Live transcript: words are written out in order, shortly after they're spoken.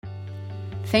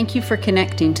Thank you for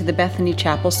connecting to the Bethany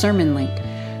Chapel Sermon Link.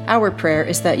 Our prayer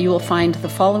is that you will find the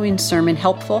following sermon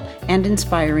helpful and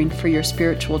inspiring for your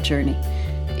spiritual journey.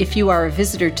 If you are a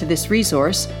visitor to this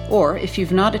resource, or if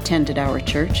you've not attended our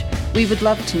church, we would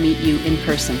love to meet you in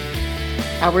person.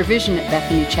 Our vision at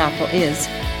Bethany Chapel is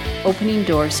opening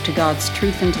doors to God's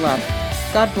truth and love.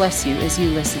 God bless you as you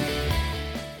listen.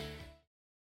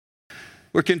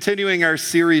 We're continuing our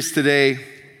series today,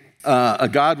 A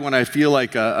God When I Feel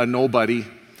Like a Nobody.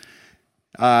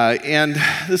 And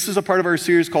this is a part of our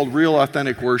series called Real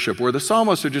Authentic Worship, where the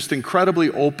psalmists are just incredibly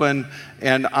open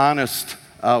and honest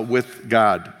with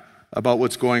God about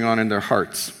what's going on in their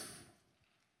hearts.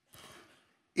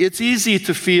 It's easy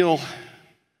to feel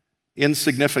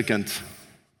insignificant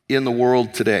in the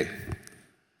world today.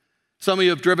 Some of you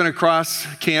have driven across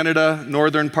Canada,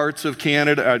 northern parts of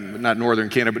Canada, not northern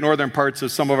Canada, but northern parts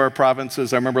of some of our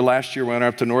provinces. I remember last year when I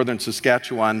went up to northern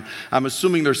Saskatchewan. I'm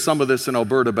assuming there's some of this in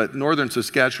Alberta, but northern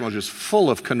Saskatchewan is just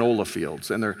full of canola fields,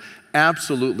 and they're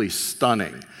absolutely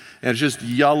stunning. And it's just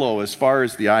yellow as far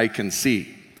as the eye can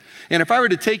see. And if I were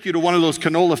to take you to one of those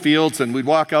canola fields and we'd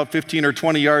walk out 15 or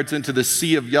 20 yards into the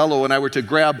sea of yellow, and I were to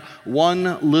grab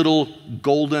one little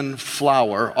golden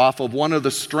flower off of one of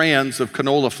the strands of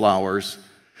canola flowers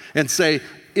and say,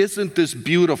 "Isn't this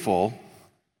beautiful?"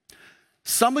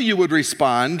 Some of you would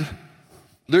respond,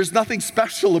 "There's nothing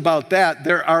special about that.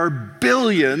 There are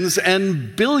billions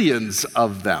and billions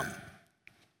of them."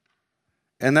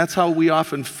 And that's how we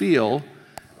often feel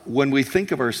when we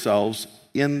think of ourselves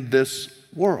in this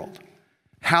world.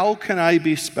 How can I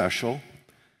be special?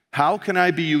 How can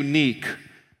I be unique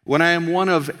when I am one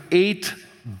of 8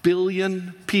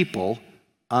 billion people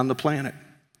on the planet?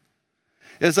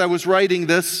 As I was writing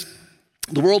this,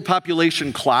 the World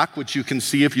Population Clock, which you can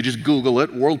see if you just Google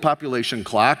it, World Population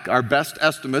Clock, our best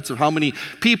estimates of how many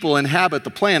people inhabit the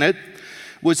planet,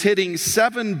 was hitting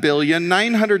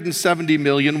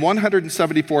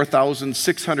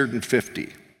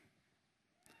 7,970,174,650.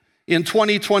 In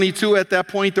 2022, at that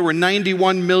point, there were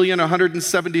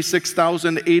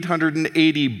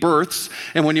 91,176,880 births.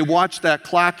 And when you watch that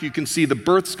clock, you can see the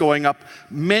births going up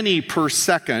many per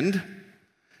second.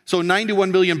 So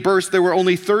 91 million births, there were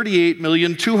only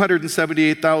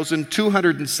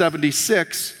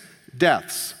 38,278,276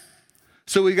 deaths.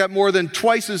 So we got more than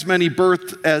twice as many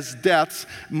births as deaths.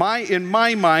 In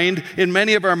my mind, in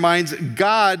many of our minds,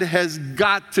 God has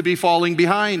got to be falling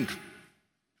behind,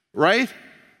 right?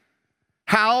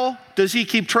 How does he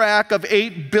keep track of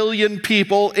 8 billion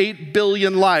people, 8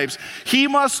 billion lives? He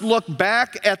must look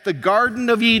back at the Garden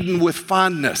of Eden with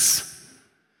fondness.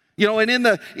 You know, and in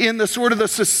the sort of the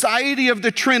society of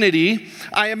the Trinity,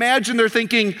 I imagine they're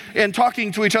thinking and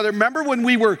talking to each other. Remember when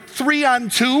we were 3 on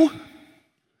 2?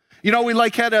 You know, we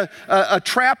had a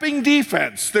trapping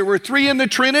defense. There were 3 in the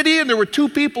Trinity and there were 2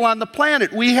 people on the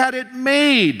planet. We had it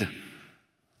made.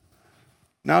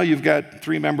 Now you've got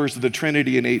 3 members of the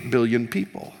Trinity and 8 billion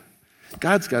people.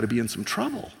 God's got to be in some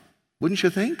trouble, wouldn't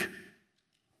you think?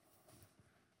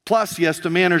 Plus, he has to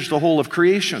manage the whole of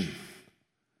creation.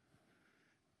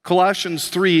 Colossians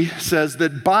 3 says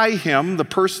that by him, the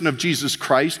person of Jesus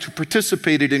Christ, who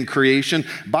participated in creation,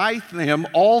 by him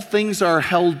all things are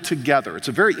held together. It's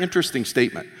a very interesting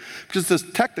statement because it's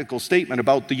a technical statement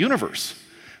about the universe.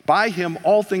 By him,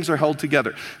 all things are held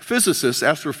together. Physicists,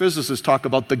 astrophysicists, talk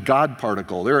about the God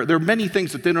particle. There are many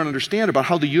things that they don't understand about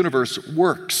how the universe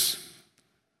works.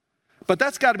 But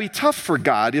that's got to be tough for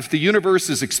God. If the universe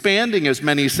is expanding, as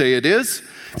many say it is,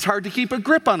 it's hard to keep a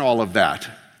grip on all of that.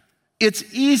 It's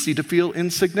easy to feel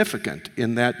insignificant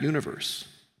in that universe.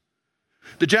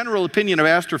 The general opinion of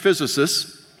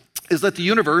astrophysicists is that the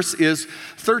universe is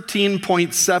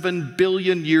 13.7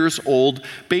 billion years old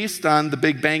based on the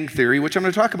Big Bang Theory, which I'm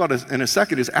going to talk about in a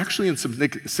second, is actually in some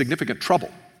significant trouble.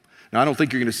 Now, I don't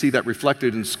think you're going to see that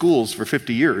reflected in schools for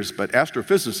 50 years, but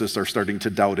astrophysicists are starting to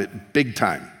doubt it big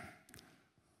time.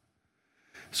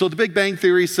 So the Big Bang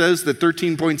Theory says that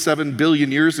 13.7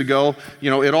 billion years ago,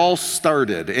 it all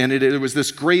started, and it was this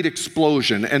great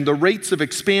explosion. And the rates of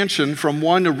expansion from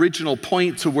one original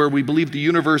point to where we believe the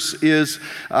universe is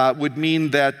would mean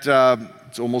that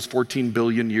it's almost 14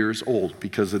 billion years old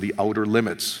because of the outer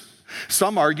limits.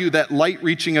 Some argue that light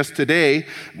reaching us today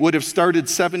would have started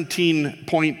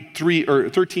 17.3 or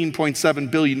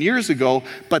 13.7 billion years ago,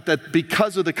 but that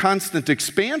because of the constant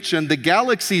expansion, the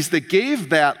galaxies that gave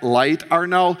that light are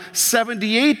now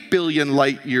 78 billion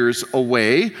light years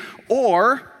away,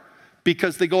 or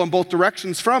because they go in both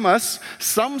directions from us,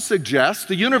 some suggest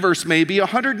the universe may be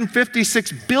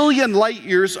 156 billion light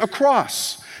years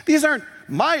across. These aren't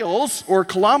miles or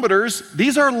kilometers,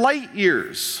 these are light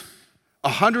years.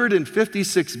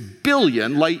 156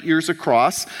 billion light years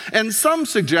across, and some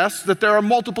suggest that there are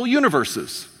multiple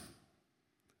universes.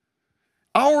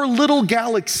 Our little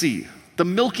galaxy, the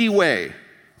Milky Way,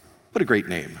 what a great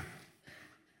name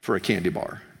for a candy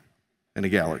bar and a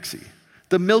galaxy.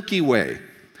 The Milky Way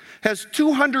has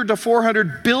 200 to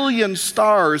 400 billion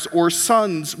stars or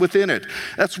suns within it.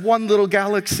 That's one little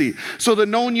galaxy. So the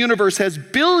known universe has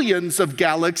billions of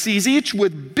galaxies, each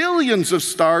with billions of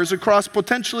stars across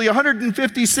potentially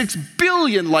 156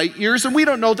 billion light years, and we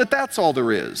don't know that that's all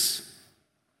there is.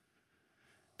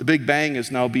 The Big Bang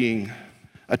is now being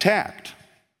attacked.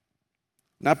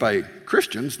 Not by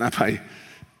Christians, not by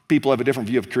people who have a different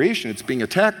view of creation. It's being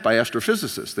attacked by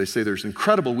astrophysicists. They say there's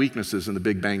incredible weaknesses in the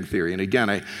Big Bang Theory. And again,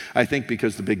 I think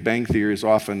because the Big Bang Theory is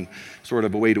often sort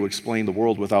of a way to explain the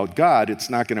world without God, it's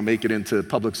not going to make it into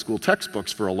public school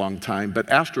textbooks for a long time. But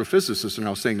astrophysicists are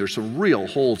now saying there's some real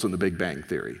holes in the Big Bang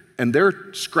Theory. And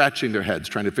they're scratching their heads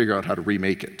trying to figure out how to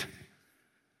remake it.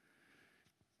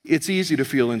 It's easy to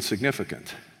feel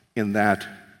insignificant in that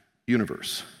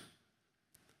universe.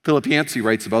 Philip Yancey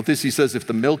writes about this. He says, if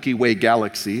the Milky Way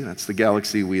galaxy, that's the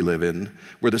galaxy we live in,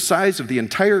 were the size of the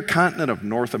entire continent of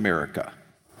North America,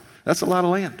 that's a lot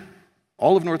of land,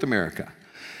 all of North America,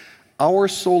 our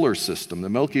solar system, the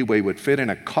Milky Way, would fit in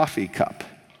a coffee cup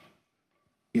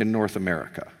in North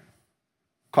America.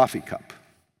 Coffee cup.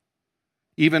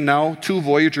 Even now, 2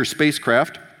 Voyager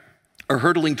spacecraft are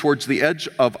hurtling towards the edge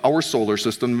of our solar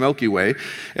system, the Milky Way,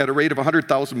 at a rate of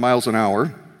 100,000 miles an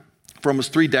hour. For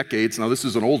almost 3 decades, now this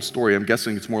is an old story, I'm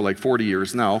guessing it's more like 40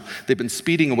 years now, they've been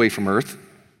speeding away from Earth,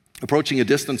 approaching a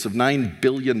distance of 9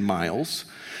 billion miles.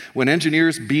 When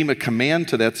engineers beam a command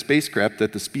to that spacecraft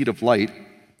at the speed of light,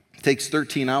 it takes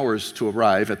 13 hours to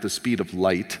arrive at the speed of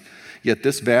light, yet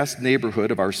this vast neighborhood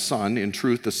of our sun, in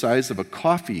truth the size of a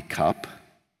coffee cup,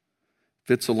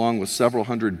 fits along with several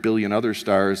hundred billion other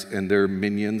stars and their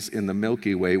minions in the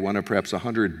Milky Way, one of perhaps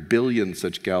 100 billion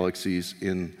such galaxies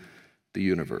in the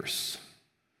universe.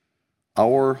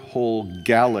 Our whole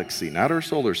galaxy, not our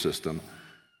solar system,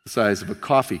 the size of a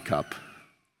coffee cup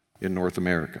in North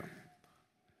America.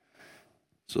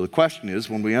 So the question is,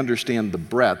 when we understand the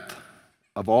breadth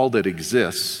of all that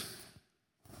exists,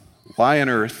 why on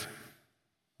earth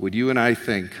would you and I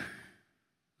think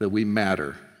that we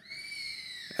matter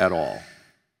at all?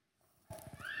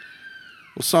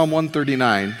 Well, Psalm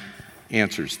 139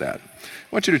 answers that.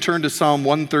 I want you to turn to Psalm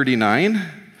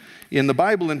 139. In the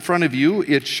Bible in front of you,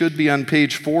 it should be on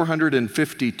page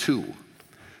 452.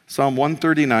 Psalm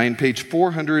 139, page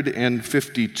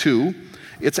 452.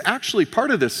 It's actually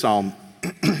part of this psalm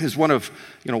is one of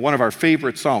our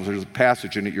favorite psalms. There's a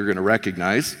passage in it you're going to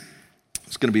recognize.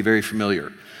 It's going to be very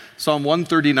familiar. Psalm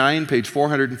 139, page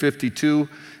 452.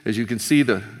 As you can see,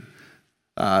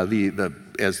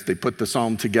 as they put the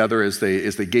psalm together, as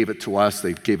they gave it to us,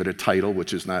 they gave it a title,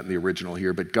 which is not in the original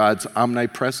here, but God's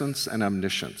omnipresence and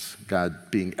omniscience,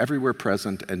 God being everywhere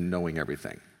present and knowing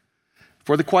everything.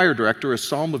 For the choir director, a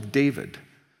psalm of David.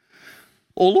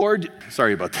 O Lord,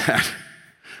 sorry about that.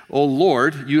 O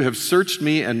Lord, you have searched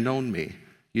me and known me.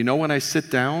 You know when I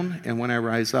sit down and when I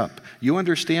rise up. You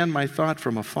understand my thought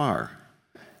from afar.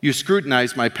 You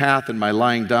scrutinize my path and my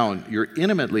lying down. You're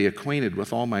intimately acquainted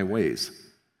with all my ways.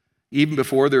 Even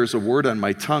before there is a word on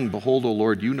my tongue, behold, O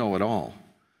Lord, you know it all.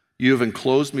 You have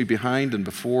enclosed me behind and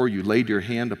before, you laid your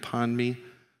hand upon me.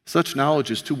 Such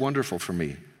knowledge is too wonderful for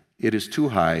me. It is too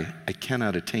high, I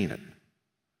cannot attain it.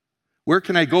 Where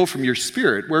can I go from your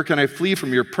spirit? Where can I flee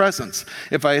from your presence?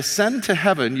 If I ascend to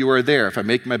heaven, you are there. If I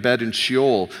make my bed in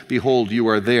Sheol, behold, you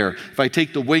are there. If I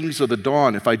take the wings of the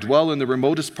dawn, if I dwell in the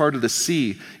remotest part of the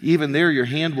sea, even there your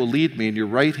hand will lead me and your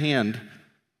right hand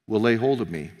will lay hold of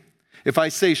me. If I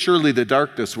say, surely the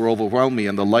darkness will overwhelm me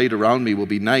and the light around me will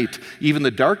be night, even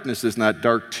the darkness is not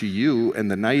dark to you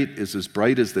and the night is as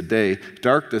bright as the day.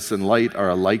 Darkness and light are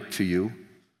alike to you.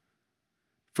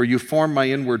 For you formed my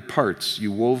inward parts,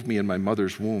 you wove me in my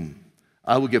mother's womb.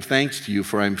 I will give thanks to you,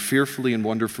 for I am fearfully and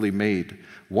wonderfully made.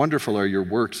 Wonderful are your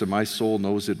works, and my soul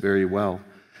knows it very well.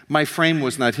 My frame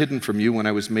was not hidden from you when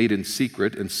I was made in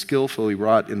secret and skillfully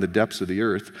wrought in the depths of the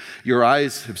earth. Your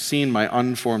eyes have seen my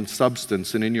unformed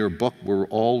substance, and in your book were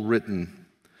all written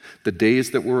the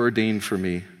days that were ordained for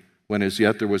me, when as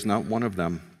yet there was not one of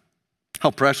them. How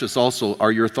precious also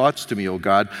are your thoughts to me, O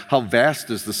God. How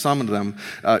vast is the sum of them.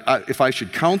 If I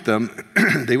should count them,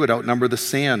 they would outnumber the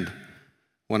sand.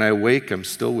 When I awake, I'm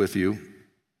still with you.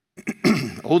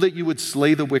 Oh, that you would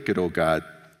slay the wicked, O God.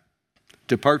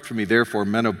 Depart from me, therefore,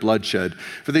 men of bloodshed,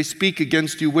 for they speak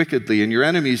against you wickedly, and your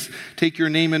enemies take your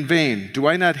name in vain. Do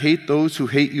I not hate those who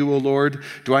hate you, O Lord?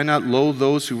 Do I not loathe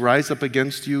those who rise up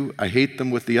against you? I hate them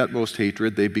with the utmost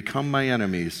hatred. They become my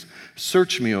enemies.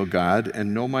 Search me, O God,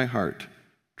 and know my heart.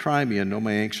 Try me and know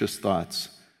my anxious thoughts.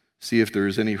 See if there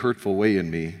is any hurtful way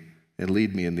in me, and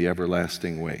lead me in the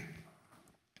everlasting way.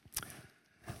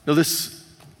 Now, this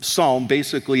psalm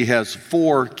basically has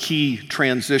 4 key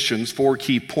transitions, 4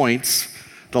 key points.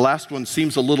 The last one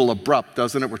seems a little abrupt,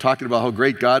 doesn't it? We're talking about how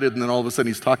great God is, and then all of a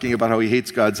sudden he's talking about how he hates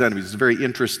God's enemies. It's very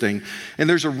interesting, and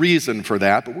there's a reason for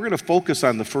that, but we're going to focus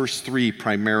on the first 3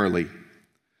 primarily.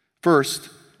 First,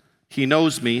 he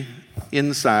knows me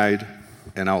inside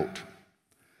and out.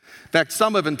 In fact,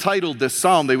 some have entitled this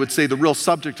psalm, they would say the real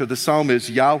subject of the psalm is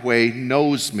Yahweh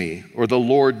knows me, or the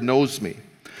Lord knows me.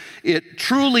 It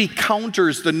truly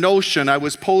counters the notion I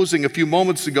was posing a few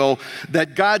moments ago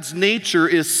that God's nature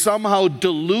is somehow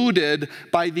diluted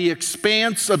by the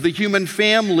expanse of the human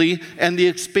family and the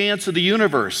expanse of the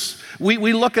universe.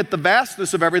 We look at the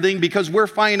vastness of everything because we're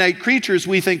finite creatures.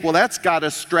 We think, well, that's got to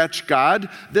stretch God.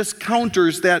 This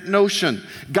counters that notion.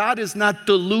 God is not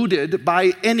diluted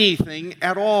by anything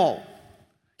at all.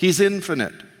 He's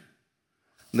infinite.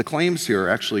 And the claims here are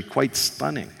actually quite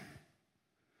stunning.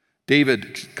 David,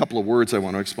 a couple of words I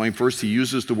want to explain. First, he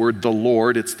uses the word the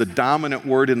Lord. It's the dominant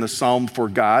word in the psalm for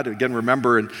God. Again,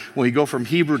 remember, when we go from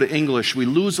Hebrew to English, we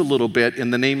lose a little bit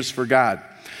in the names for God.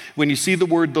 When you see the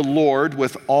word the Lord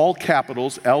with all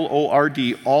capitals,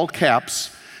 L-O-R-D, all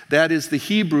caps, that is the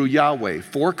Hebrew Yahweh,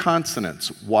 4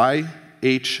 consonants, Y-H-W-H.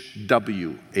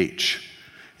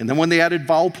 And then when they added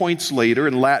vowel points later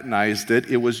and Latinized it,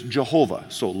 it was Jehovah.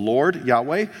 So Lord,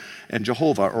 Yahweh, and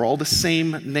Jehovah are all the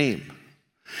same name.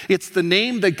 It's the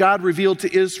name that God revealed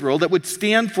to Israel that would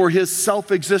stand for his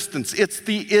self-existence. It's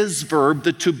the is verb,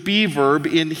 the to be verb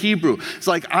in Hebrew. It's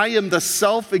like, I am the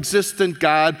self-existent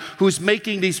God who's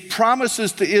making these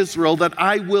promises to Israel that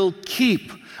I will keep.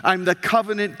 I'm the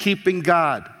covenant-keeping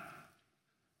God.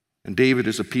 And David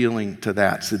is appealing to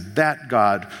that. So that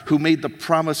God who made the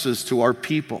promises to our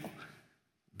people,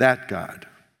 that God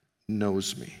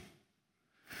knows me.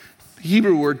 The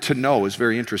Hebrew word to know is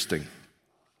very interesting.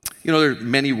 You know, there are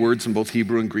many words in both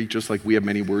Hebrew and Greek, just like we have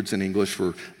many words in English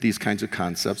for these kinds of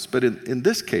concepts. But in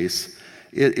this case,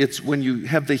 it's when you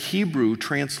have the Hebrew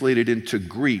translated into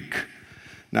Greek,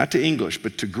 not to English,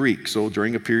 but to Greek. So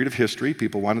during a period of history,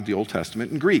 people wanted the Old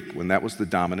Testament in Greek when that was the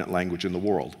dominant language in the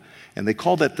world. And they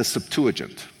called that the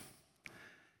Septuagint.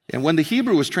 And when the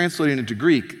Hebrew was translated into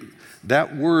Greek,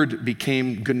 that word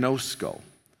became gnosko.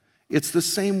 It's the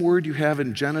same word you have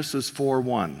in Genesis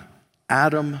 4:1.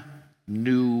 Adam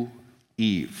knew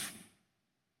Eve,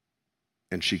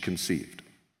 and she conceived.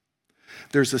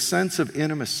 There's a sense of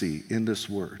intimacy in this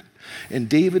word. And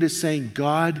David is saying,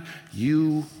 God,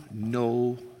 you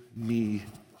know me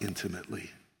intimately.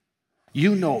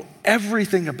 You know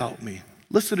everything about me.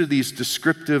 Listen to these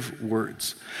descriptive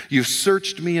words. You've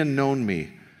searched me and known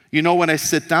me. You know when I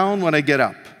sit down, when I get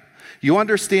up. You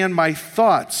understand my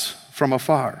thoughts from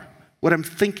afar, what I'm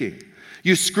thinking.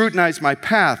 You scrutinize my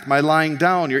path, my lying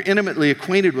down. You're intimately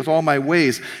acquainted with all my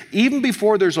ways. Even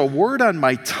before there's a word on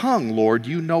my tongue, Lord,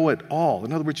 you know it all.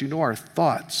 In other words, you know our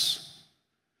thoughts.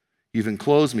 You've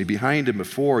enclosed me behind and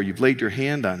before. You've laid your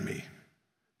hand on me.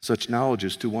 Such knowledge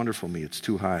is too wonderful for me. It's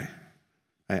too high.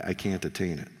 I can't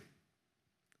attain it.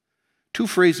 2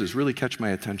 phrases really catch my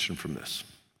attention from this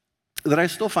that I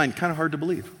still find kind of hard to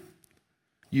believe.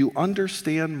 You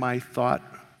understand my thought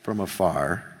from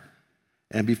afar,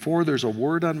 and before there's a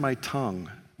word on my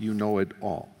tongue, you know it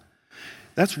all.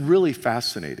 That's really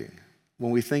fascinating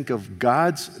when we think of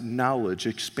God's knowledge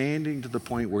expanding to the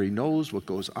point where he knows what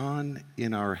goes on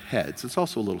in our heads. It's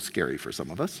also a little scary for some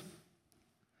of us.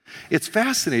 It's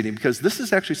fascinating because this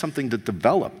is actually something that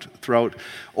developed throughout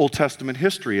Old Testament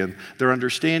history and their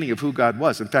understanding of who God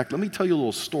was. In fact, let me tell you a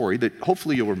little story that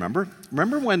hopefully you'll remember.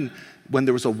 Remember when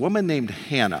there was a woman named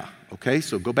Hannah? Okay,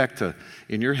 so go back to,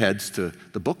 in your heads, to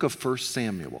the book of 1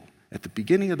 Samuel. At the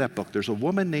beginning of that book, there's a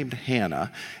woman named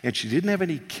Hannah, and she didn't have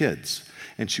any kids.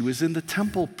 And she was in the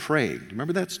temple praying. Do you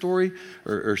remember that story?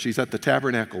 Or she's at the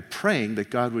tabernacle praying that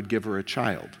God would give her a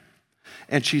child.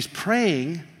 And she's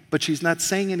praying, but she's not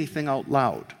saying anything out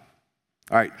loud.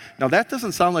 All right, now that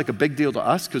doesn't sound like a big deal to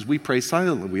us because we pray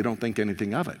silently. We don't think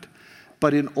anything of it.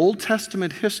 But in Old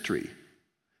Testament history,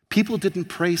 people didn't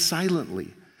pray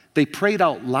silently. They prayed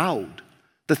out loud.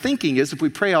 The thinking is if we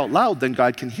pray out loud, then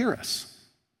God can hear us.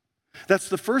 That's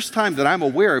the first time that I'm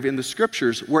aware of in the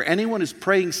scriptures where anyone is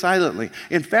praying silently.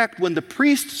 In fact, when the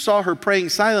priest saw her praying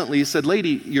silently, he said,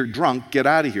 "Lady, you're drunk, get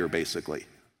out of here," basically.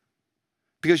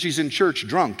 because she's in church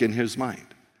drunk in his mind.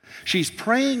 She's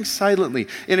praying silently.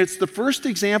 And it's the first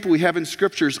example we have in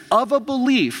scriptures of a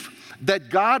belief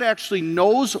that God actually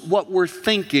knows what we're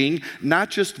thinking, not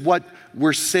just what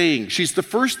we're saying. She's the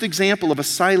first example of a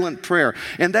silent prayer.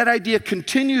 And that idea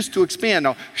continues to expand.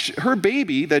 Now, her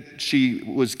baby that she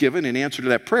was given in answer to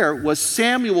that prayer was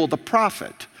Samuel the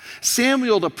prophet.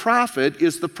 Samuel the prophet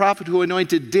is the prophet who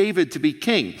anointed David to be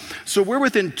king. So we're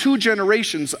within 2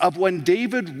 generations of when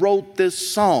David wrote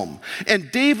this psalm.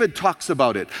 And David talks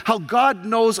about it, how God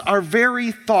knows our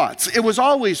very thoughts. It was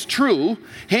always true.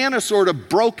 Hannah sort of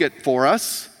broke it for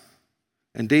us.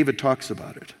 And David talks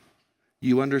about it.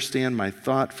 You understand my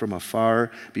thought from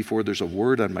afar. Before there's a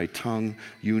word on my tongue,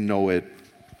 you know it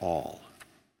all.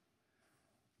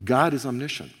 God is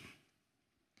omniscient.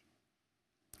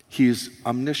 He's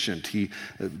omniscient.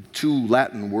 2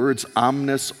 Latin words,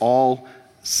 omnis, all,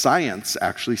 science,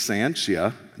 actually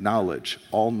scientia, knowledge,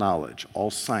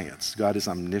 all science. God is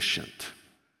omniscient.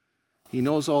 He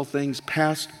knows all things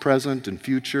past, present, and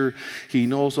future. He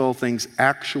knows all things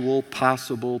actual,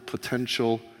 possible,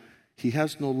 potential. He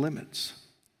has no limits.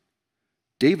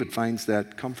 David finds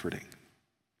that comforting.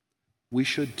 We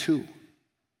should too.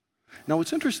 Now,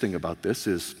 what's interesting about this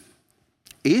is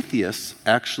atheists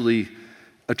actually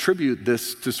attribute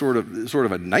this to sort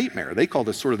of a nightmare. They call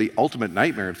this sort of the ultimate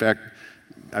nightmare. In fact,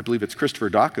 I believe it's Christopher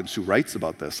Dawkins who writes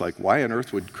about this. Like, why on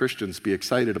earth would Christians be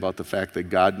excited about the fact that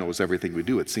God knows everything we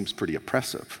do? It seems pretty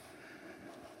oppressive.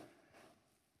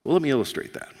 Well, let me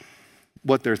illustrate that.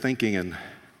 What they're thinking and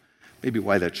maybe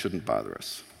why that shouldn't bother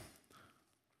us.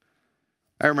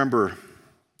 I remember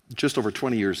just over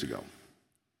 20 years ago,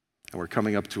 and we're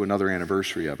coming up to another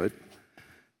anniversary of it,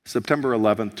 September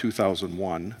 11th,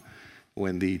 2001,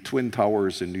 when the Twin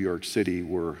Towers in New York City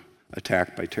were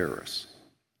attacked by terrorists.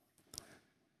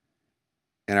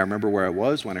 And I remember where I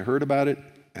was when I heard about it,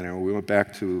 and we went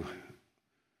back to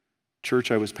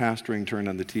church I was pastoring, turned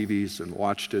on the TVs and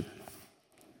watched it.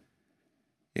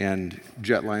 And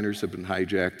jetliners have been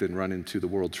hijacked and run into the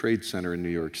World Trade Center in New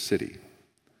York City.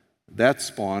 That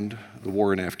spawned the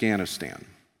war in Afghanistan.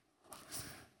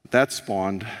 That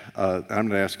spawned, I'm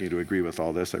not asking you to agree with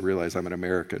all this. I realize I'm an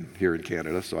American here in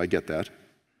Canada, so I get that.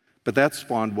 But that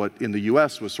spawned what in the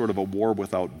US was sort of a war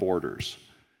without borders.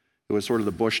 It was sort of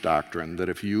the Bush doctrine that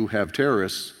if you have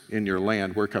terrorists in your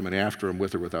land, we're coming after them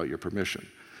with or without your permission.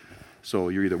 So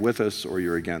you're either with us or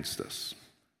you're against us.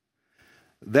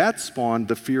 That spawned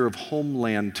the fear of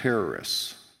homeland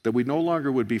terrorists, that we no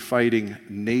longer would be fighting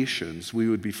nations, we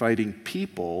would be fighting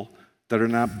people that are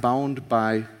not bound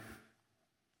by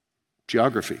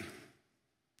geography.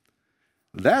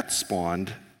 That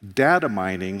spawned data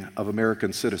mining of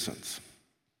American citizens,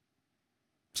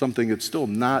 something that's still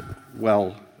not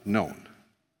well known.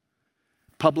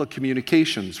 Public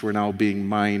communications were now being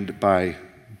mined by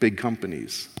big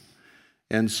companies.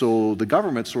 And so the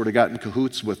government sort of got in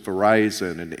cahoots with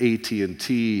Verizon and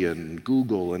AT&T and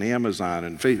Google and Amazon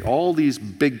and Facebook. All these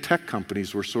big tech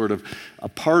companies were sort of a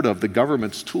part of the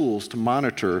government's tools to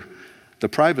monitor the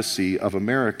privacy of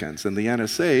Americans. And the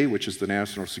NSA, which is the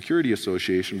National Security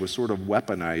Association, was sort of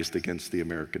weaponized against the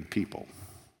American people.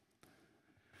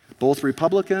 Both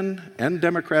Republican and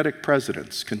Democratic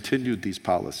presidents continued these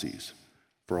policies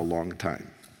for a long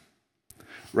time.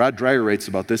 Rod Dreyer writes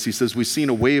about this. He says, we've seen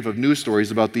a wave of news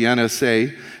stories about the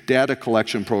NSA data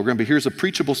collection program, but here's a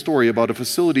preachable story about a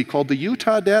facility called the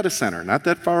Utah Data Center, not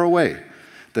that far away,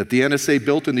 that the NSA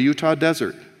built in the Utah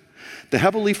desert. The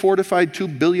heavily fortified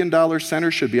 $2 billion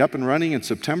center should be up and running in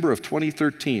September of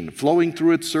 2013. Flowing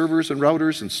through its servers and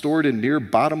routers and stored in near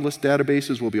bottomless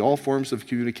databases will be all forms of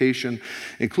communication,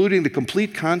 including the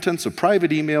complete contents of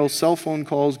private emails, cell phone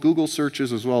calls, Google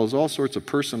searches, as well as all sorts of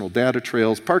personal data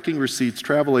trails, parking receipts,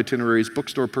 travel itineraries,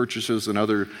 bookstore purchases, and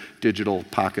other digital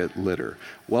pocket litter.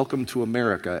 Welcome to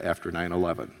America after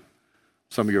 9/11.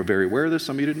 Some of you are very aware of this,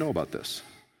 some of you didn't know about this.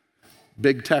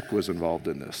 Big tech was involved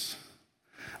in this.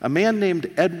 A man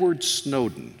named Edward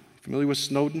Snowden, familiar with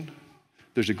Snowden?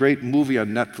 There's a great movie on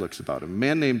Netflix about him. A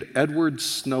man named Edward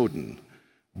Snowden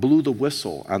blew the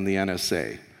whistle on the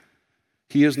NSA.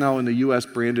 He is now in the US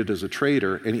branded as a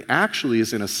traitor, and he actually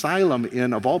is in asylum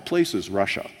in, of all places,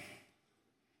 Russia.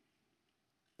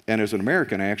 And as an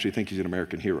American, I actually think he's an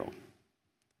American hero.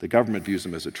 The government views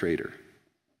him as a traitor.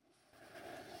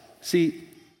 See,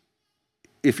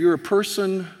 if you're a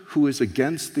person who is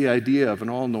against the idea of an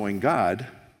all-knowing God,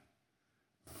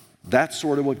 that's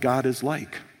sort of what God is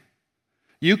like.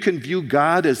 You can view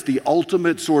God as the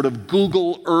ultimate sort of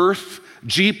Google Earth,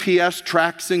 GPS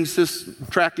tracking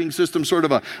system, sort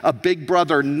of a big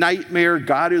brother nightmare.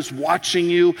 God is watching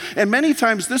you. And many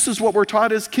times this is what we're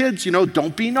taught as kids,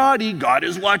 don't be naughty, God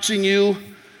is watching you.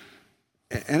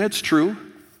 And it's true.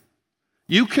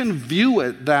 You can view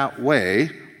it that way,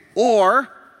 or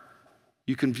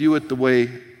you can view it the way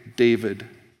David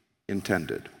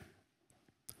intended.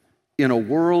 In a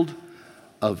world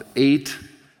of 8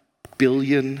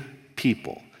 billion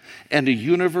people and a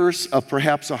universe of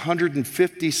perhaps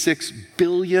 156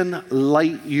 billion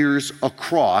light years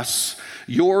across,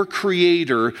 your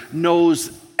Creator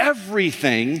knows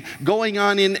everything going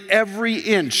on in every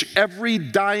inch, every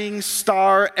dying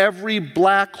star, every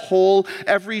black hole,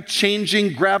 every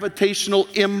changing gravitational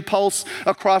impulse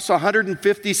across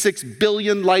 156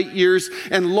 billion light years,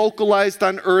 and localized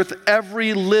on Earth,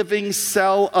 every living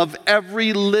cell of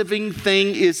every living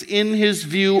thing is in His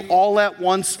view all at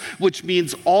once, which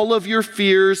means all of your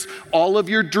fears, all of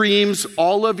your dreams,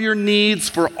 all of your needs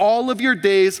for all of your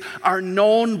days are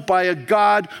known by a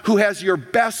God who has your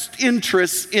best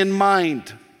interests in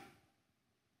mind.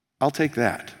 I'll take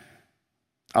that.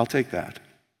 I'll take that.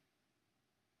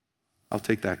 I'll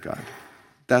take that, God.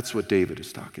 That's what David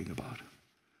is talking about.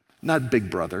 Not Big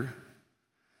Brother,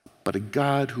 but a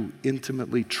God who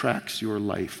intimately tracks your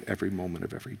life every moment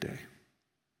of every day.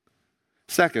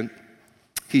 Second,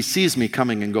 He sees me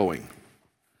coming and going.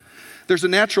 There's a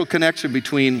natural connection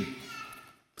between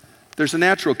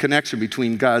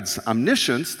God's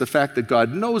omniscience, the fact that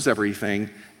God knows everything,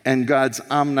 and God's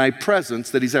omnipresence,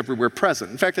 that He's everywhere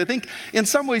present. In fact, I think in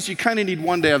some ways you kind of need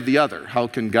one to have the other. How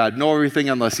can God know everything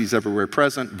unless He's everywhere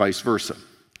present? Vice versa.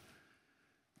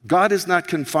 God is not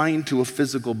confined to a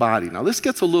physical body. Now, this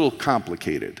gets a little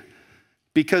complicated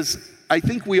because I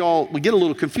think we get a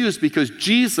little confused because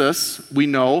Jesus, we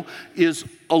know, is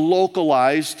a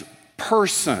localized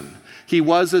person. He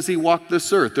was as He walked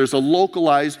this earth. There's a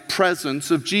localized presence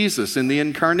of Jesus in the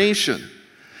incarnation.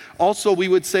 Also, we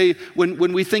would say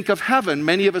when we think of heaven,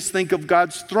 many of us think of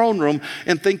God's throne room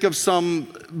and think of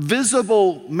some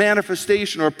visible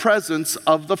manifestation or presence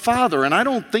of the Father. And I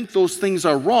don't think those things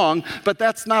are wrong, but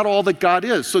that's not all that God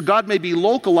is. So God may be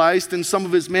localized in some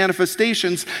of His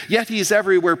manifestations, yet He's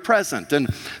everywhere present.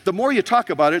 And the more you talk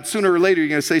about it, sooner or later you're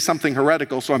going to say something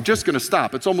heretical, so I'm just going to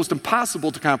stop. It's almost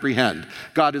impossible to comprehend.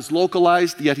 God is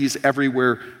localized, yet He's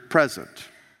everywhere present.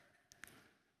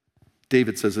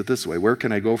 David says it this way: where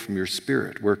can I go from your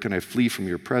spirit? Where can I flee from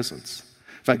your presence?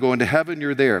 If I go into heaven,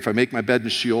 you're there. If I make my bed in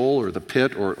Sheol or the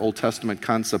pit or Old Testament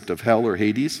concept of hell or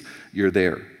Hades, you're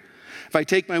there. If I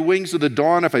take my wings to the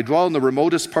dawn, if I dwell in the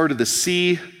remotest part of the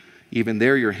sea, even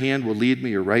there your hand will lead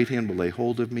me, your right hand will lay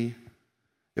hold of me.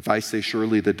 If I say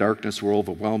surely the darkness will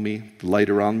overwhelm me, the light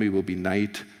around me will be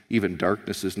night. Even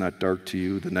darkness is not dark to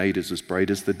you. The night is as bright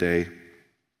as the day.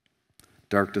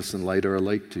 Darkness and light are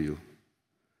alike to you.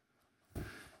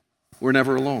 We're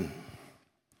never alone.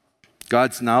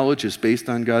 God's knowledge is based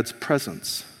on God's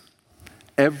presence.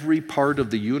 Every part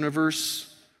of the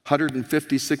universe,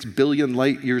 156 billion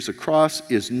light years across,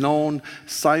 is known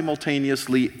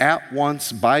simultaneously at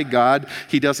once by God.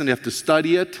 He doesn't have to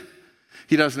study it.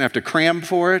 He doesn't have to cram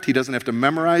for it. He doesn't have to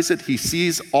memorize it. He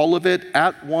sees all of it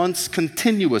at once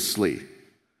continuously.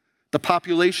 The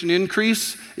population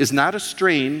increase is not a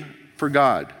strain for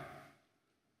God.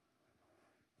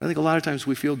 I think a lot of times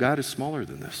we feel God is smaller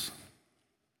than this.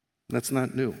 That's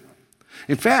not new.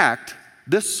 In fact,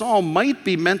 this psalm might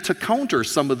be meant to counter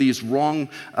some of these wrong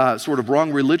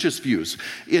religious views.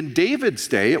 In David's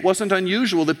day, it wasn't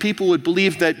unusual that people would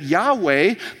believe that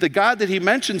Yahweh, the God that he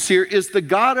mentions here, is the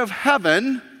God of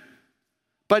heaven,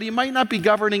 but He might not be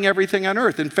governing everything on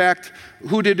earth. In fact,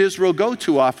 who did Israel go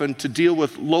to often to deal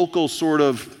with local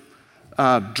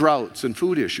droughts and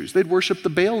food issues? They'd worship the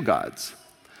Baal gods.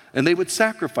 And they would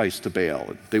sacrifice to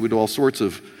Baal. They would do all sorts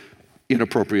of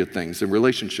inappropriate things in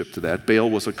relationship to that. Baal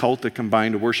was a cult that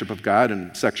combined a worship of God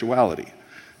and sexuality,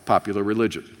 popular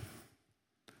religion.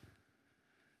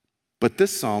 But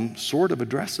this psalm sort of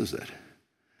addresses it,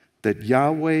 that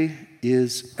Yahweh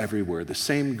is everywhere. The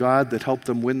same God that helped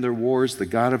them win their wars, the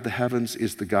God of the heavens,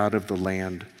 is the God of the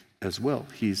land as well.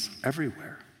 He's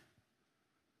everywhere.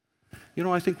 You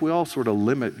know, I think we all sort of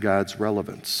limit God's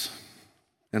relevance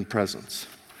and presence.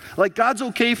 Like, God's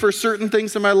okay for certain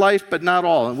things in my life, but not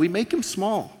all. And we make Him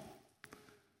small.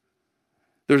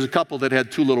 There's a couple that had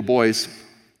 2 little boys,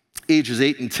 ages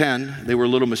 8 and 10. They were a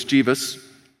little mischievous.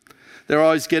 They were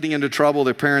always getting into trouble.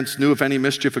 Their parents knew if any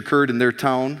mischief occurred in their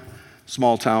town,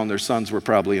 small town, their sons were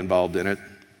probably involved in it.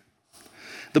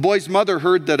 The boy's mother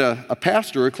heard that a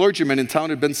pastor, a clergyman in town,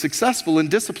 had been successful in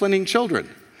disciplining children.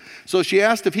 So she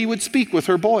asked if he would speak with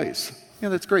her boys. Yeah,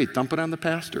 that's great. Dump it on the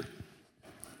pastor.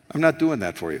 I'm not doing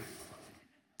that for you.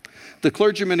 The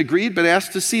clergyman agreed, but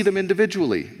asked to see them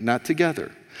individually, not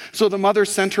together. So the mother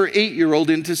sent her 8-year-old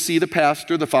in to see the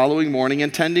pastor the following morning,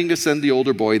 intending to send the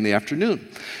older boy in the afternoon.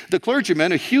 The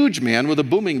clergyman, a huge man with a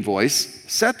booming voice,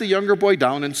 sat the younger boy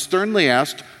down and sternly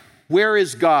asked, "Where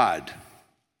is God?"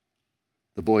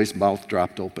 The boy's mouth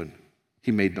dropped open.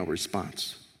 He made no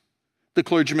response. The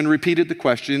clergyman repeated the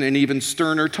question in an even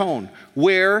sterner tone.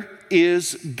 "Where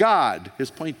is God?"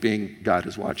 His point being, God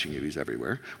is watching you. He's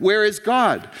everywhere. "Where is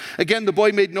God?" Again, the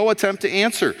boy made no attempt to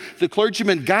answer. The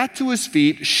clergyman got to his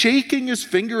feet. Shaking his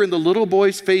finger in the little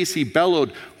boy's face, he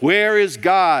bellowed, "Where is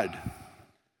God?"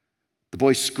 The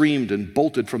boy screamed and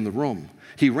bolted from the room.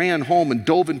 He ran home and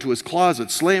dove into his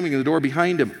closet, slamming the door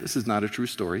behind him. This is not a true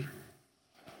story.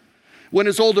 When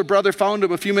his older brother found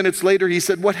him a few minutes later, he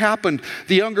said, "What happened?"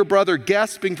 The younger brother,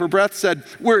 gasping for breath, said,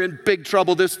 "We're in big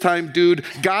trouble this time, dude.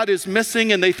 God is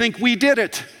missing and they think we did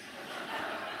it."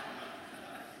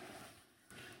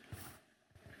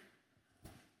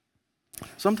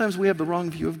 Sometimes we have the wrong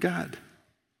view of God.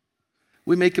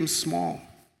 We make him small.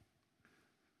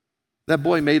 That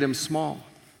boy made him small,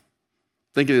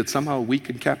 thinking that somehow we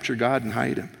can capture God and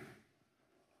hide him.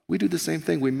 We do the same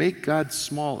thing. We make God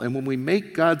small. And when we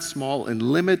make God small and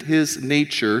limit his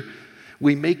nature,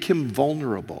 we make him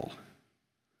vulnerable.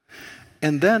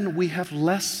 And then we have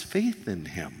less faith in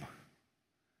him.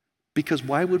 Because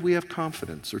why would we have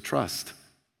confidence or trust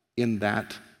in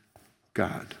that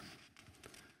God?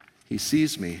 He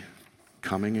sees me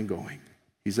coming and going.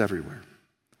 He's everywhere.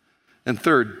 And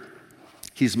third,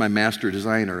 he's my master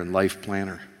designer and life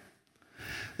planner.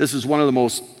 This is one of the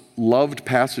most loved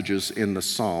passages in the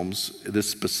Psalms, this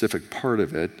specific part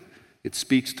of it. It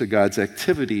speaks to God's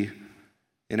activity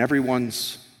in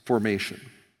everyone's formation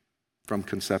from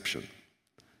conception.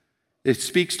 It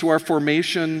speaks to our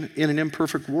formation in an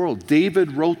imperfect world.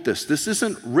 David wrote this. This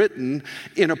isn't written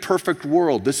in a perfect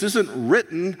world. This isn't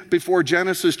written before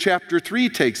Genesis chapter 3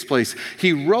 takes place.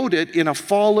 He wrote it in a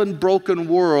fallen, broken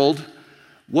world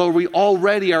where we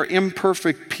already are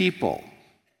imperfect people.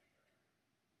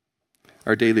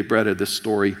 Our Daily Bread had this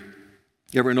story.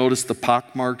 You ever notice the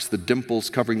pock marks, the dimples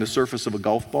covering the surface of a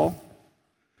golf ball?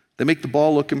 They make the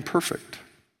ball look imperfect.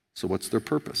 So what's their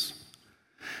purpose?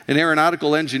 An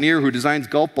aeronautical engineer who designs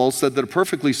golf balls said that a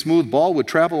perfectly smooth ball would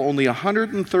travel only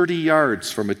 130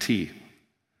 yards from a tee.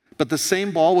 But the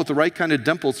same ball with the right kind of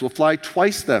dimples will fly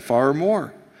twice that far or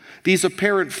more. These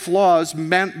apparent flaws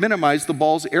minimize the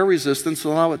ball's air resistance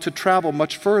and allow it to travel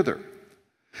much further.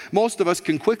 Most of us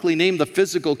can quickly name the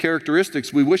physical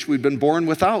characteristics we wish we'd been born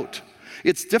without.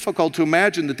 It's difficult to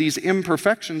imagine that these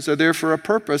imperfections are there for a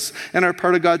purpose and are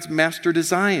part of God's master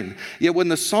design. Yet when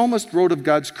the psalmist wrote of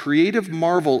God's creative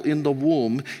marvel in the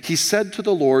womb, he said to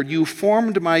the Lord, "You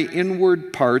formed my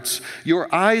inward parts.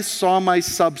 Your eyes saw my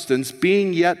substance,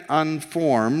 being yet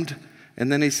unformed." And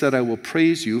then he said, "I will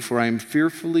praise you, for I am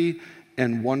fearfully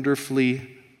and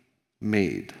wonderfully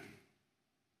made."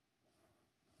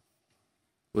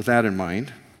 With that in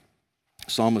mind,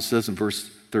 Psalmist says in verse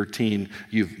 13,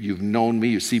 you've known me,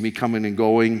 you see me coming and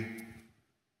going.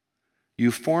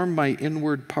 You formed my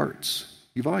inward parts.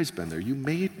 You've always been there. You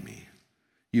made me.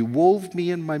 You wove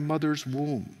me in my mother's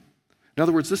womb. In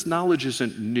other words, this knowledge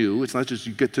isn't new. It's not just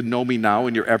you get to know me now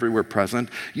and you're everywhere present.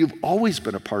 You've always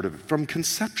been a part of it from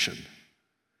conception.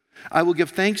 I will give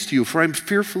thanks to you, for I'm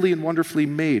fearfully and wonderfully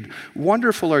made.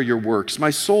 Wonderful are your works. My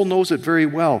soul knows it very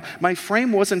well. My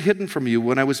frame wasn't hidden from you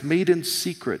when I was made in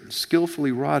secret,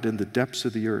 skillfully wrought in the depths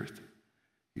of the earth.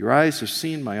 Your eyes have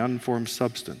seen my unformed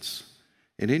substance,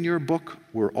 and in your book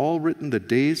were all written the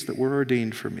days that were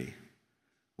ordained for me,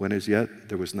 when as yet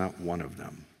there was not one of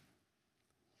them.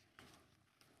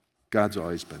 God's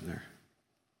always been there.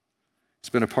 It's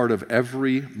been a part of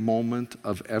every moment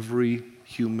of every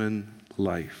human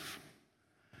life.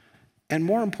 And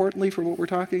more importantly, for what we're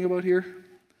talking about here,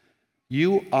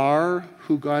 you are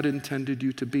who God intended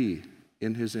you to be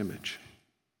in his image.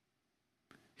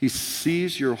 He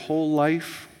sees your whole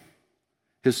life.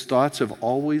 His thoughts have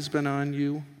always been on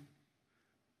you.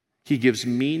 He gives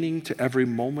meaning to every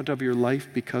moment of your life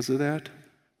because of that.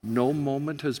 No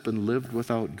moment has been lived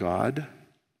without God.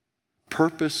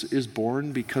 Purpose is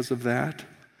born because of that.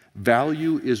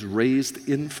 Value is raised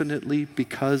infinitely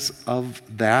because of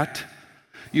that.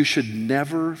 You should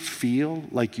never feel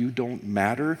like you don't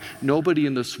matter. Nobody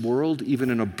in this world, even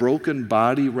in a broken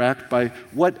body racked by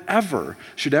whatever,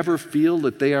 should ever feel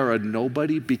that they are a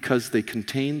nobody because they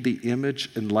contain the image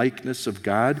and likeness of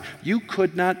God. You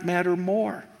could not matter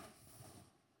more.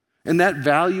 And that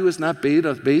value is not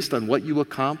based on what you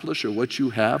accomplish or what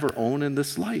you have or own in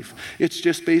this life. It's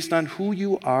just based on who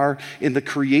you are in the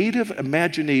creative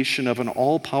imagination of an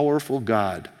all-powerful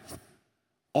God.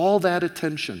 All that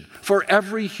attention for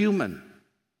every human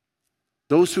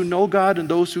those who know God and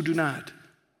those who do not.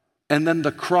 And then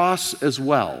the cross as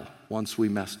well, once we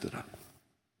messed it up.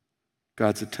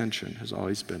 God's attention has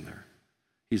always been there.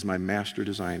 He's my master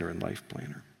designer and life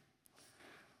planner.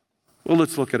 Well,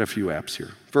 let's look at a few apps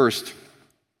here. First,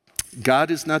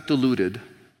 God is not deluded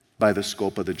by the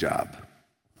scope of the job.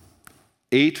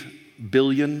 8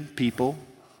 billion people,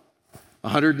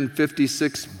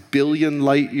 156 billion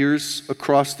light years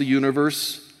across the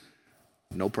universe,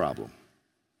 no problem.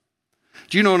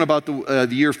 Do you know about the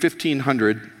year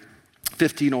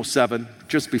 1507,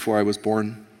 just before I was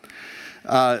born?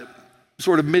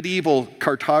 Sort of medieval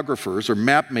cartographers or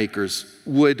map makers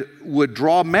would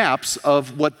draw maps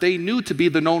of what they knew to be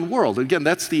the known world. Again,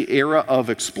 that's the era of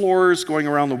explorers going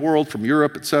around the world from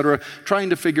Europe, etc., trying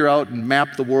to figure out and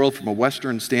map the world from a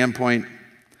Western standpoint.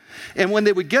 And when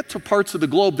they would get to parts of the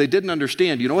globe they didn't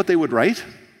understand, you know what they would write?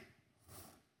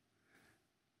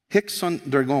 Hic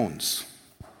sunt dragons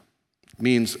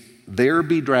means there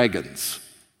be dragons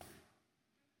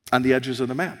on the edges of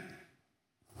the map.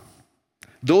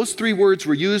 Those 3 words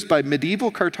were used by medieval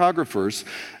cartographers,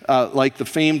 like the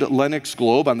famed Lenox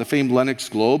globe, on the famed Lenox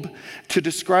globe, to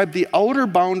describe the outer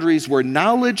boundaries where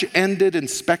knowledge ended and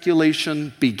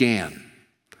speculation began.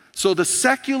 So the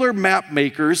secular map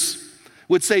makers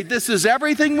would say, this is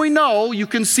everything we know. You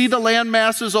can see the land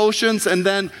masses, oceans, and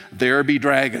then there be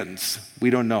dragons.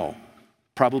 We don't know.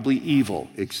 Probably evil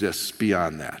exists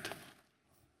beyond that.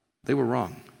 They were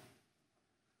wrong.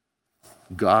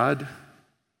 God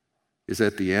is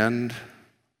at the end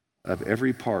of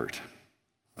every part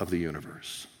of the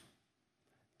universe.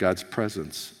 God's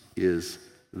presence is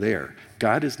there.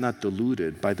 God is not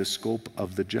deluded by the scope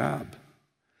of the job,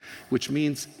 which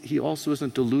means he also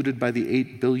isn't deluded by the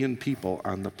 8 billion people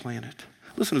on the planet.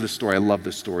 Listen to this story. I love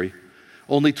this story.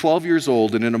 Only 12 years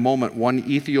old, and in a moment, one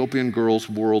Ethiopian girl's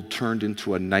world turned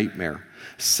into a nightmare.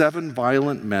 7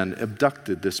 violent men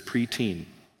abducted this preteen,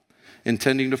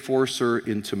 intending to force her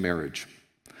into marriage.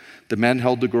 The men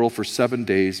held the girl for 7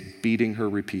 days, beating her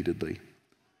repeatedly.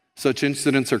 Such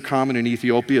incidents are common in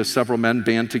Ethiopia as several men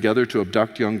band together to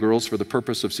abduct young girls for the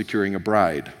purpose of securing a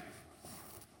bride.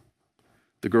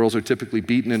 The girls are typically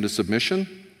beaten into submission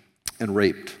and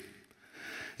raped.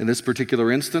 In this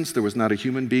particular instance, there was not a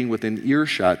human being within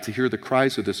earshot to hear the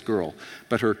cries of this girl,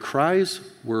 but her cries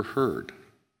were heard.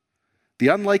 The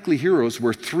unlikely heroes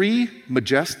were 3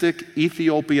 majestic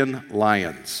Ethiopian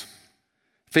lions.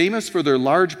 Famous for their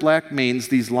large black manes,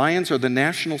 these lions are the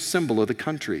national symbol of the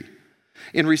country.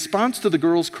 In response to the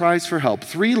girl's cries for help,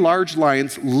 3 large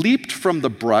lions leaped from the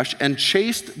brush and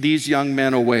chased these young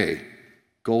men away.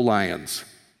 Go lions.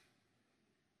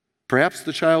 Perhaps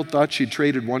the child thought she'd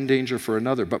traded one danger for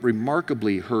another, but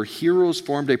remarkably, her heroes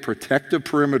formed a protective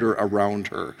perimeter around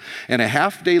her. And a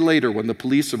half day later, when the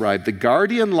police arrived, the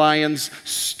guardian lions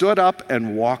stood up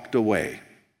and walked away.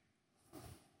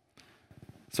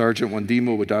 Sergeant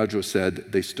Wandimo Wadajo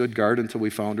said, they stood guard until we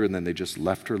found her, and then they just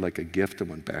left her like a gift and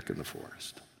went back in the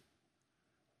forest.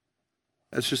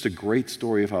 That's just a great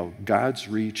story of how God's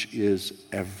reach is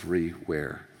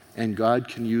everywhere. And God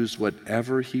can use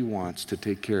whatever he wants to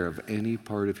take care of any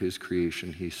part of his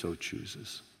creation he so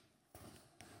chooses.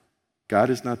 God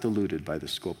is not deluded by the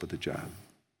scope of the job.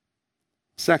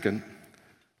 Second,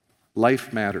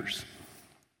 life matters.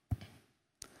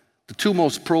 The 2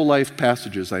 most pro-life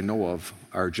passages I know of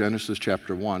are Genesis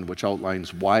chapter 1, which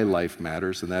outlines why life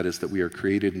matters, and that is that we are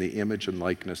created in the image and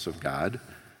likeness of God,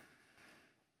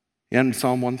 and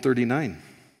Psalm 139,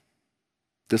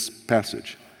 this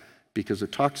passage, because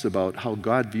it talks about how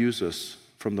God views us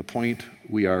from the point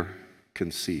we are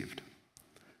conceived.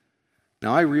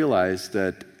 Now, I realize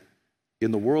that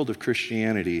in the world of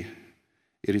Christianity,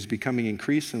 it is becoming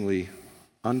increasingly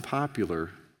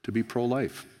unpopular to be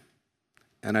pro-life,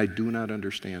 and I do not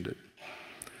understand it.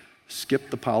 Skip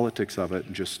the politics of it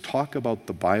and just talk about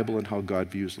the Bible and how God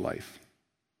views life.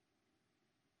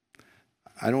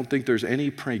 I don't think there's any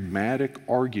pragmatic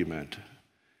argument,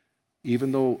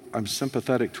 even though I'm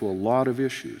sympathetic to a lot of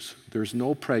issues, there's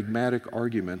no pragmatic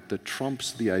argument that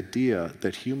trumps the idea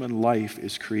that human life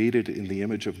is created in the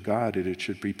image of God and it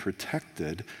should be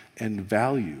protected and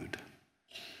valued.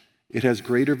 It has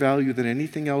greater value than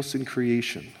anything else in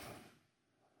creation.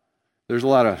 There's a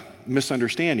lot of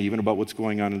misunderstanding even about what's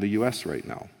going on in the U.S. right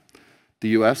now. The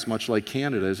U.S., much like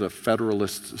Canada, is a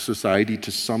federalist society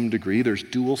to some degree. There's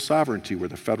dual sovereignty where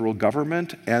the federal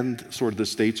government and sort of the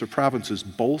states or provinces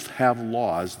both have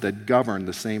laws that govern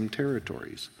the same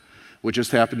territories. What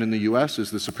just happened in the U.S.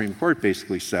 is the Supreme Court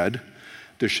basically said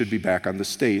this should be back on the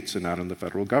states and not on the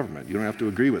federal government. You don't have to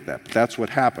agree with that, but that's what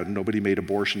happened. Nobody made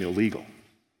abortion illegal.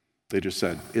 They just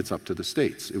said, it's up to the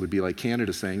states. It would be like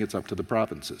Canada saying it's up to the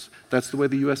provinces. That's the way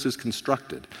the U.S. is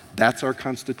constructed. That's our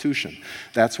Constitution.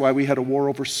 That's why we had a war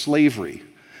over slavery,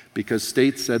 because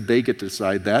states said they get to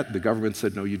decide that. The government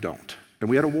said, no, you don't. And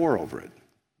we had a war over it.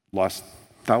 Lost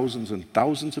thousands and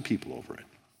thousands of people over it.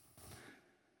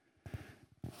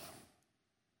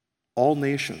 All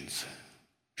nations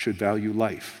should value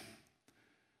life.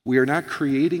 We are not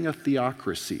creating a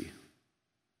theocracy,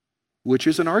 which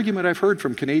is an argument I've heard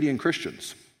from Canadian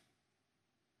Christians.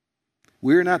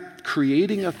 We're not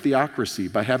creating a theocracy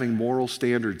by having moral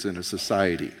standards in a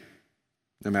society,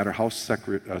 no matter how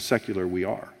secular we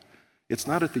are. It's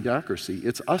not a theocracy.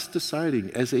 It's us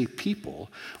deciding as a people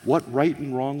what right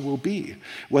and wrong will be,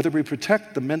 whether we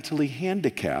protect the mentally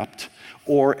handicapped,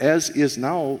 or as is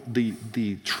now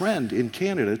the trend in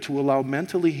Canada, to allow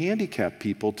mentally handicapped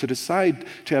people to decide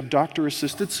to have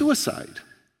doctor-assisted suicide.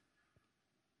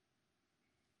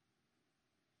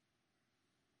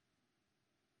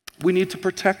 We need to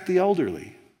protect the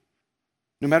elderly.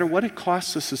 No matter what it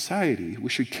costs a society, we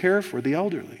should care for the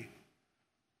elderly.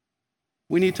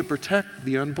 We need to protect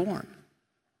the unborn.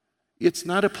 It's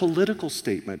not a political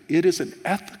statement. It is an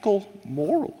ethical,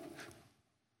 moral.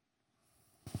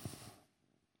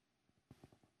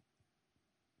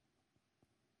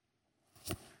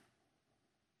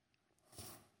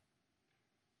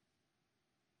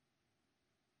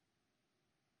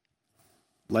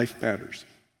 Life matters.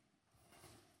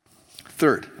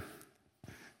 Third,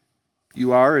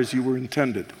 you are as you were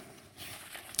intended.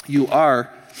 You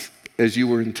are as you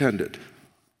were intended.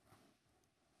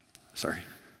 Sorry.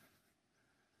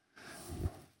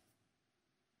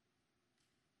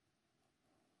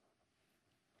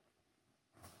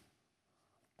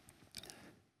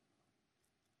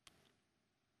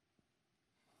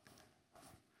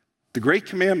 The Great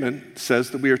Commandment says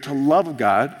that we are to love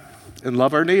God and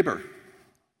love our neighbor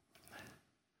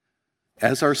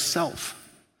as ourself.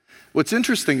 What's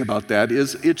interesting about that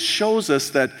is it shows us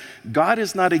that God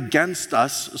is not against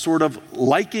us sort of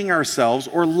liking ourselves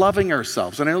or loving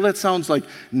ourselves. And I know that sounds like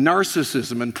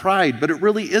narcissism and pride, but it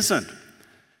really isn't.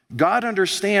 God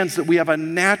understands that we have a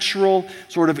natural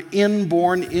sort of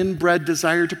inbred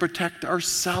desire to protect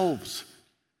ourselves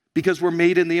because we're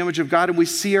made in the image of God and we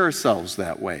see ourselves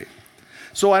that way.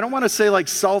 So I don't want to say like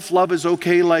self-love is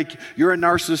okay, like you're a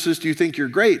narcissist, you think you're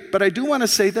great. But I do want to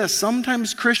say this.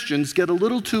 Sometimes Christians get a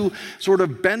little too sort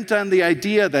of bent on the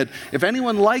idea that if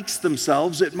anyone likes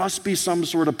themselves, it must be some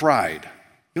sort of pride.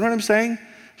 You know what I'm saying?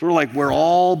 Sort of like we're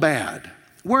all bad.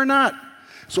 We're not.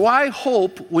 So I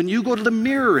hope when you go to the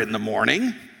mirror in the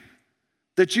morning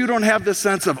that you don't have the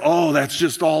sense of, oh, that's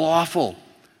just all awful.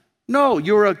 No,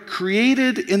 you're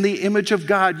created in the image of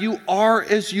God. You are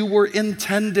as you were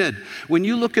intended. When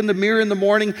you look in the mirror in the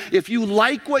morning, if you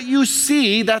like what you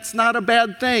see, that's not a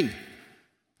bad thing.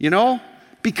 You know?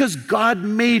 Because God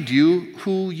made you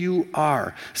who you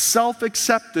are.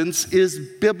 Self-acceptance is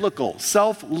biblical.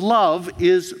 Self-love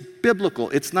is biblical.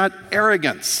 It's not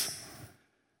arrogance.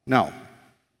 No.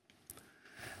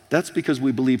 That's because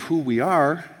we believe who we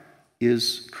are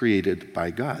is created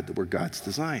by God, that we're God's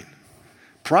design.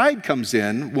 Pride comes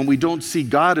in when we don't see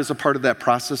God as a part of that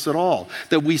process at all,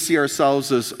 that we see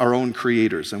ourselves as our own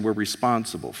creators and we're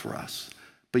responsible for us.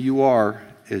 But you are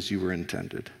as you were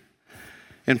intended.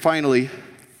 And finally,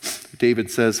 David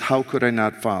says, how could I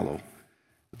not follow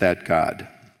that God?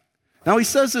 Now he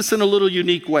says this in a little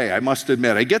unique way, I must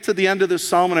admit. I get to the end of this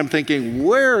psalm and I'm thinking,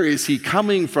 where is he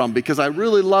coming from? Because I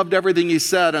really loved everything he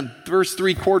said on verse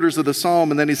 3/4 of the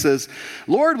psalm. And then he says,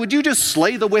 Lord, would you just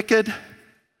slay the wicked?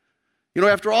 You know,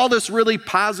 after all this really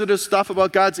positive stuff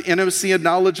about God's intimacy and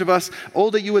knowledge of us, oh,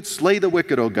 that you would slay the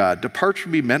wicked, O God. Depart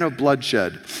from me, men of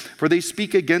bloodshed, for they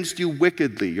speak against you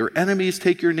wickedly. Your enemies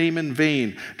take your name in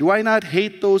vain. Do I not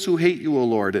hate those who hate you, O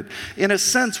Lord? And in a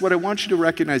sense, what I want you to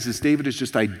recognize is David is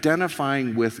just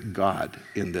identifying with God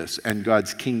in this and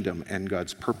God's kingdom and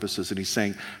God's purposes. And he's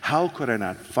saying, how could I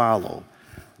not follow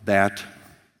that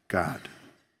God?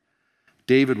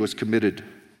 David was committed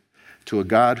to a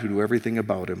God who knew everything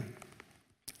about him.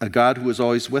 A God who was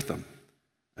always with him,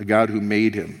 a God who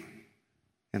made him,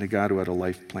 and a God who had a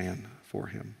life plan for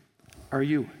him. Are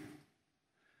you?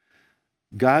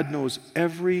 God knows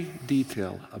every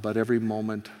detail about every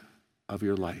moment of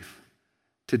your life.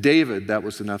 To David, that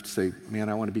was enough to say, man,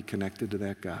 I want to be connected to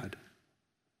that God.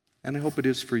 And I hope it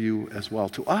is for you as well.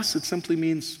 To us, it simply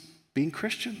means being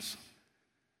Christians.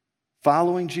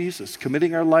 Following Jesus,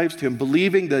 committing our lives to him,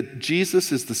 believing that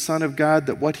Jesus is the Son of God,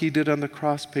 that what he did on the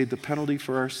cross paid the penalty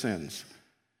for our sins,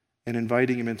 and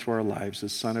inviting him into our lives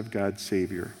as Son of God,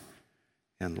 Savior,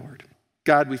 and Lord.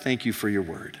 God, we thank you for your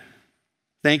word.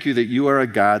 Thank you that you are a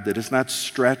God that is not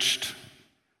stretched,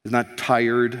 is not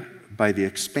tired by the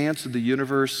expanse of the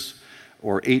universe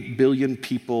or 8 billion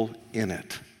people in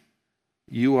it.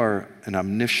 You are an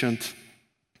omniscient,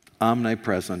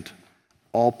 omnipresent,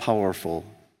 all-powerful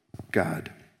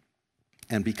God.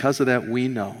 And because of that, we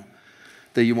know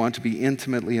that you want to be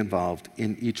intimately involved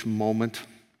in each moment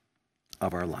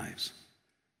of our lives.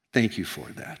 Thank you for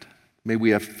that. May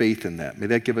we have faith in that. May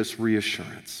that give us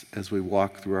reassurance as we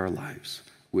walk through our lives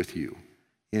with you.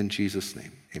 In Jesus'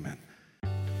 name, amen.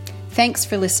 Thanks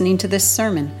for listening to this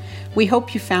sermon. We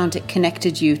hope you found it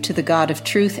connected you to the God of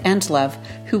truth and love,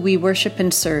 who we worship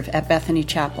and serve at Bethany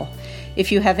Chapel.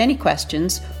 If you have any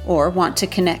questions or want to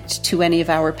connect to any of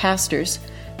our pastors,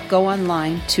 go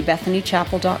online to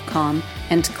bethanychapel.com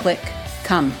and click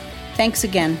Come. Thanks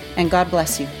again, and God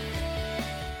bless you.